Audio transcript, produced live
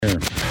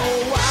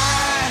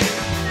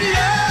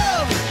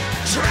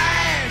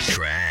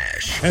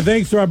And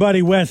thanks to our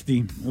buddy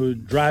Westy, who was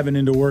driving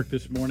into work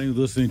this morning,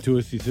 listening to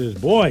us. He says,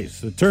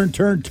 boys, the turn.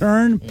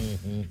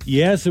 Mm-hmm.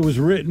 Yes, it was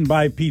written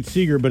by Pete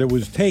Seeger, but it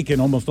was taken,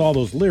 almost all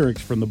those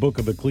lyrics, from the book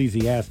of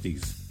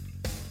Ecclesiastes.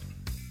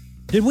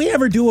 Did we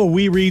ever do a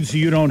We Read So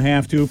You Don't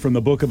Have To from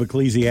the book of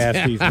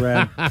Ecclesiastes,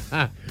 Brad?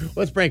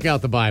 Let's break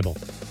out the Bible.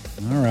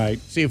 All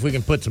right. See if we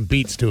can put some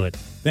beats to it.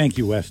 Thank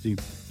you, Westy.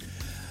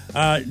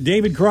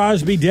 David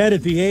Crosby dead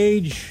at the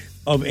age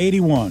of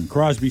 81.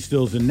 Crosby,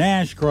 Stills, and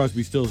Nash.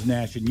 Crosby, Stills,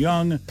 Nash, and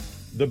Young.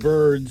 The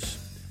Byrds.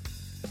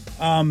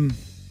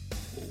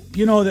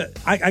 You know,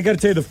 I got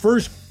to tell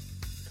you,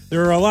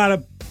 there are a lot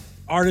of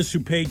artists who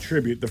paid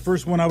tribute. The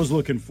first one I was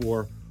looking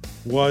for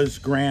was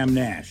Graham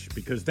Nash,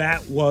 because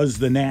that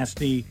was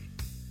it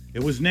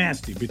was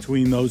nasty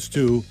between those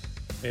two.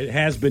 It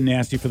has been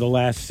nasty for the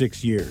last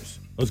 6 years.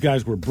 Those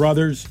guys were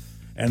brothers,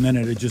 and then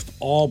it just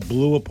all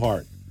blew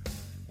apart.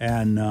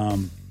 And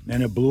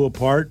it blew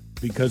apart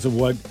because of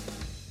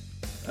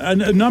a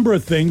number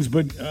of things,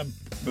 but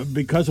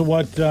because of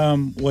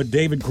what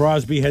David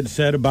Crosby had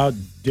said about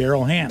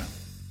Daryl Hannah,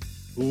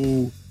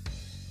 who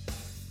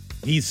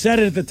he said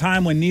it at the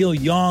time when Neil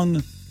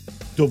Young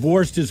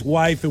divorced his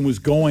wife and was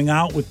going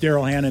out with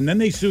Daryl Hannah, and then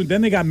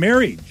they got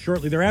married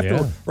shortly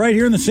thereafter, right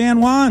here in the San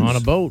Juans. On a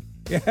boat.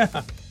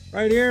 Yeah,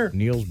 right here.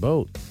 Neil's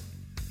boat.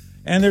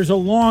 And there's a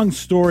long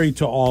story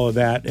to all of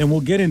that, and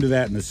we'll get into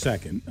that in a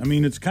second. I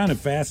mean, it's kind of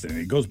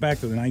fascinating. It goes back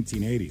to the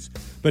 1980s.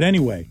 But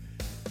anyway,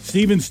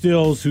 Stephen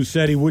Stills, who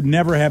said he would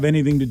never have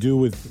anything to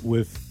do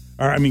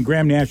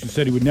Graham Nash, who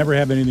said he would never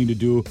have anything to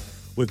do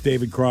with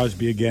David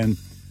Crosby again,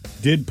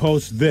 did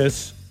post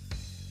this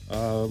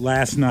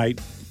last night.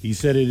 He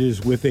said, "It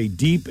is with a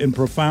deep and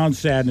profound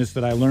sadness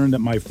that I learned that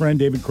my friend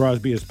David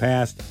Crosby has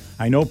passed.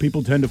 I know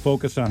people tend to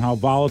focus on how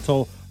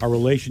volatile our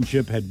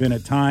relationship had been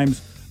at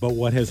times, but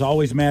what has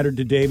always mattered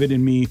to David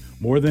and me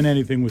more than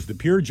anything was the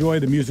pure joy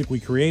of the music we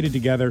created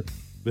together,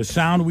 the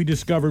sound we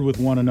discovered with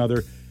one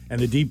another,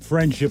 and the deep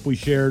friendship we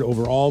shared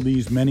over all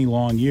these many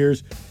long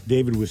years.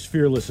 David was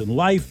fearless in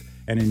life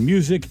and in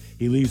music.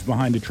 He leaves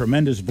behind a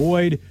tremendous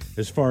void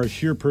as far as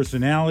sheer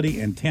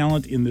personality and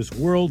talent in this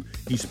world.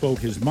 He spoke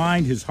his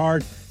mind, his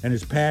heart, and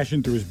his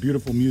passion through his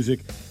beautiful music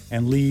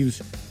and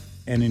leaves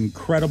an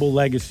incredible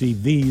legacy.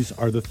 These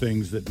are the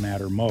things that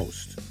matter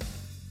most."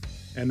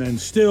 And then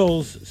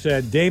Stills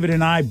said, "David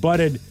and I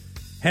butted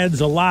heads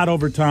a lot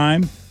over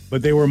time,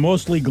 but they were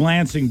mostly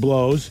glancing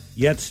blows,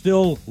 yet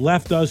still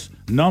left us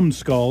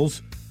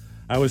numbskulls.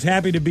 I was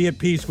happy to be at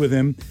peace with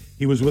him.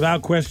 He was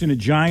without question a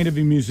giant of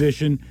a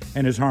musician,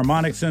 and his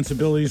harmonic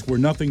sensibilities were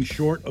nothing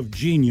short of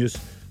genius.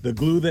 The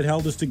glue that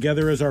held us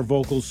together as our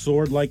vocals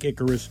soared like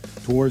Icarus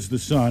towards the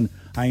sun.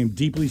 I am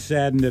deeply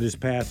saddened at his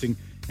passing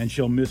and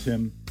shall miss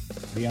him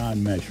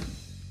beyond measure."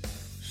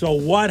 So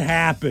what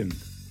happened?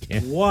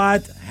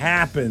 What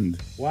happened?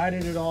 Why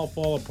did it all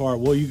fall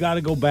apart? Well, you got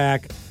to go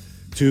back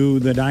to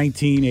the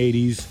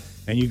 1980s,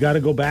 and you got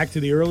to go back to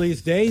the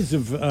earliest days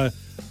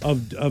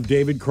of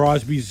David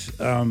Crosby's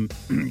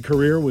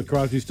career with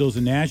Crosby, Stills,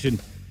 and Nash,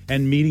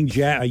 and meeting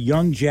a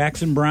young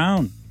Jackson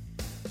Browne.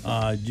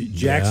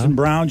 Jackson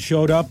Browne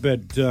showed up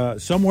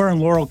at somewhere in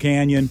Laurel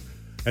Canyon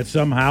at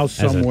some house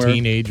somewhere.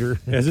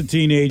 As a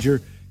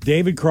teenager.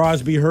 David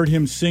Crosby heard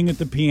him sing at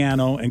the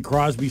piano, and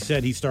Crosby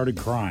said he started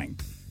crying.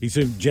 He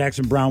said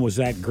Jackson Browne was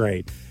that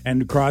great.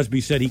 And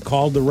Crosby said he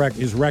called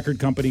his record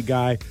company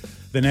guy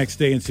the next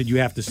day and said, "You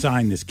have to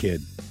sign this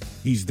kid.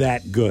 He's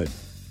that good."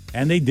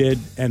 And they did,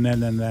 and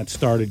then that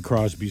started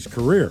Crosby's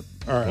career,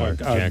 or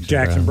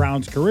Jackson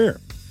Browne's career.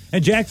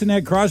 And Jackson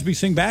had Crosby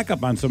sing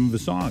backup on some of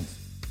his songs.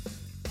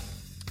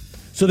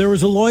 So there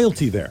was a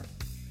loyalty there.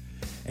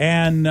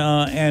 And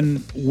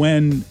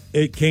when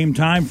it came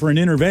time for an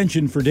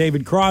intervention for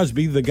David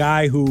Crosby, the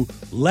guy who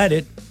led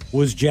it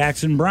was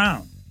Jackson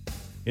Browne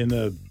in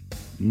the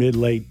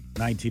mid-late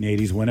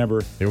 1980s,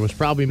 whenever. There was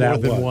probably more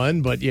than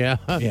one, but yeah.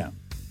 Yeah.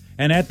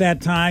 And at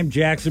that time,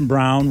 Jackson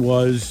Browne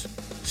was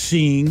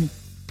seeing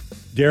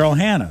Daryl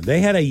Hannah. They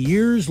had a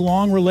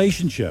years-long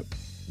relationship.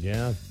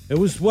 Yeah. It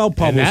was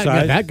well-publicized.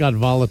 And that got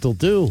volatile,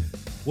 too.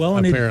 Well,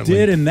 and apparently. It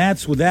did, and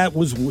this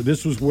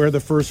was where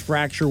the first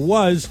fracture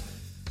was.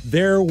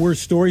 There were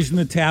stories in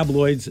the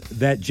tabloids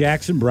that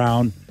Jackson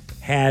Browne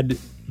had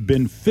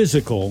been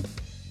physical,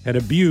 had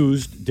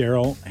abused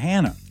Daryl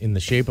Hannah. In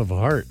the Shape of a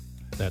Heart,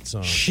 that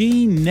song.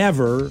 She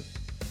never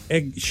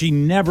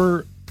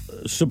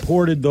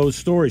supported those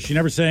stories. She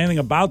never said anything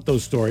about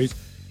those stories.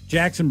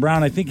 Jackson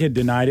Browne, I think, had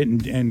denied it,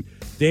 and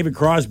David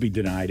Crosby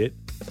denied it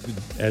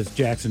as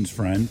Jackson's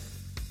friend,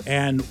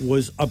 and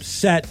was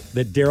upset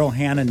that Daryl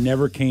Hannah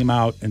never came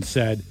out and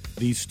said,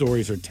 "These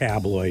stories are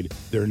tabloid,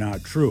 they're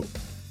not true."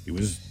 He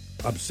was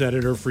upset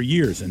at her for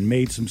years and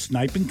made some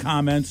sniping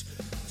comments,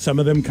 some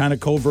of them kind of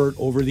covert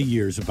over the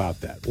years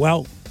about that.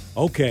 Well,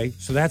 okay,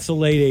 so that's the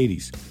late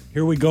 80s.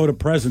 Here we go to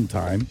present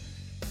time,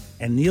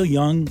 and Neil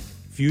Young,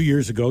 a few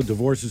years ago,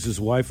 divorces his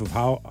wife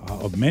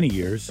of many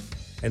years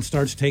and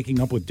starts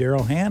taking up with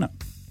Daryl Hannah.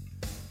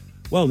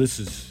 Well,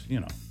 this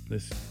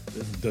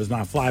does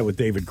not fly with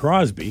David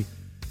Crosby.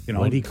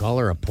 What did he call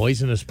her, a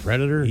poisonous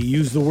predator? He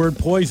used the word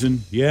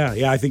poison.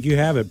 Yeah, I think you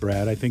have it,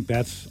 Brad. I think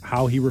that's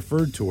how he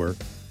referred to her.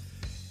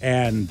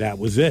 And that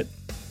was it.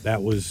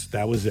 That was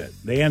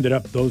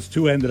it. Those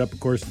two ended up, of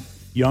course,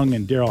 Young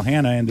and Daryl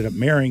Hannah ended up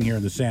marrying here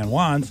in the San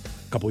Juans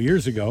a couple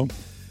years ago.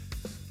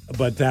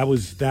 But that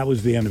was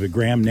the end of it.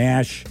 Graham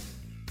Nash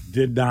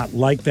did not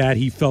like that.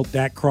 He felt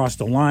that crossed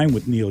the line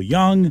with Neil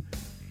Young,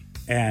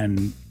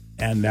 and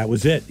that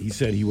was it. He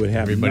said he would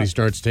have everybody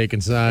starts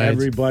taking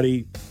sides.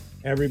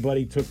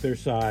 Everybody took their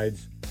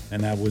sides,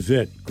 and that was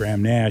it.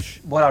 Graham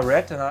Nash. What I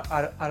read, and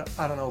I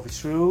don't know if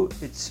it's true,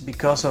 it's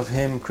because of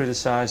him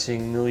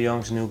criticizing Neil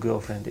Young's new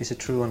girlfriend. Is it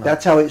true or not?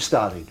 That's how it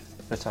started.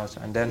 That's how it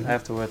started. And then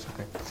afterwards,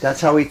 okay. That's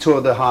how he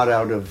tore the heart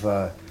out of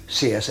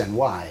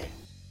CSNY.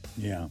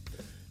 Yeah,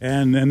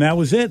 and that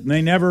was it. And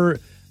they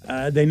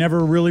never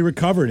really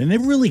recovered, and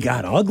it really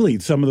got ugly.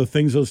 Some of the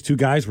things those two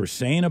guys were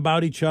saying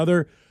about each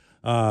other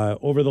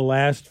over the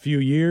last few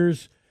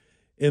years.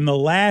 In the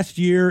last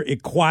year,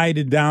 it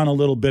quieted down a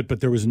little bit, but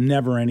there was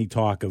never any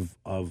talk of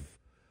a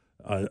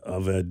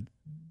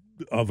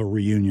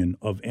reunion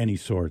of any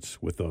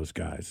sorts with those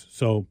guys.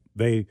 So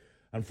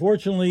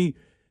unfortunately,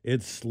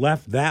 it's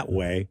left that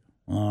way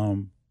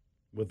with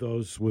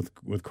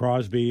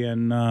Crosby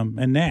and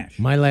Nash.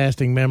 My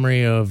lasting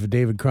memory of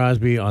David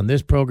Crosby on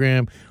this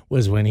program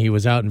was when he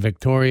was out in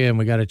Victoria, and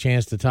we got a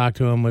chance to talk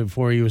to him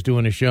before he was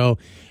doing a show,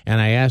 and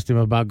I asked him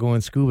about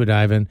going scuba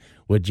diving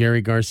with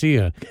Jerry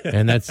Garcia,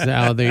 and that's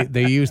how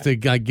they used to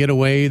get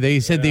away.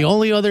 They said the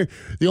only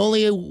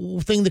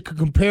thing that could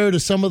compare to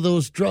some of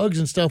those drugs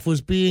and stuff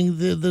was being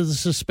the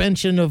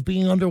suspension of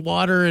being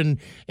underwater and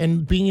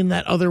being in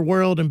that other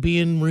world and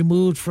being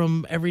removed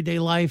from everyday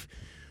life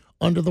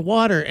under the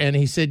water. And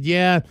he said,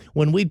 yeah,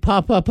 when we'd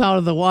pop up out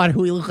of the water,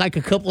 we look like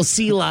a couple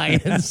sea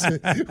lions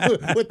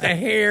with the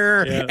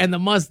hair and the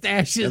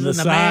mustaches and the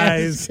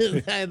size.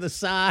 and the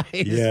size.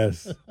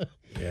 Yes.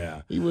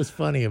 Yeah. He was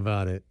funny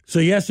about it. So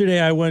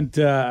yesterday I went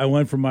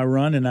for my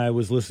run, and I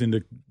was listening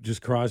to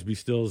just Crosby,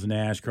 Stills,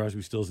 Nash,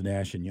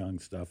 and Young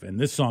stuff. And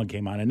this song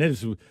came on, and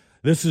this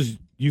is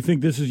you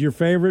think this is your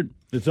favorite?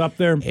 It's up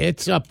there?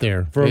 It's up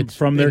there.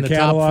 From their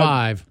catalog. Top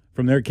 5.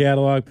 From their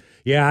catalog.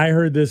 Yeah, I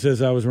heard this as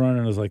I was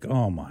running. I was like,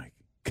 oh, my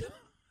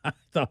God.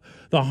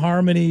 The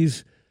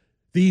harmonies,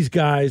 these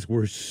guys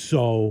were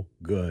so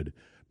good.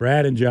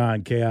 Brad and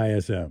John,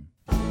 KISM.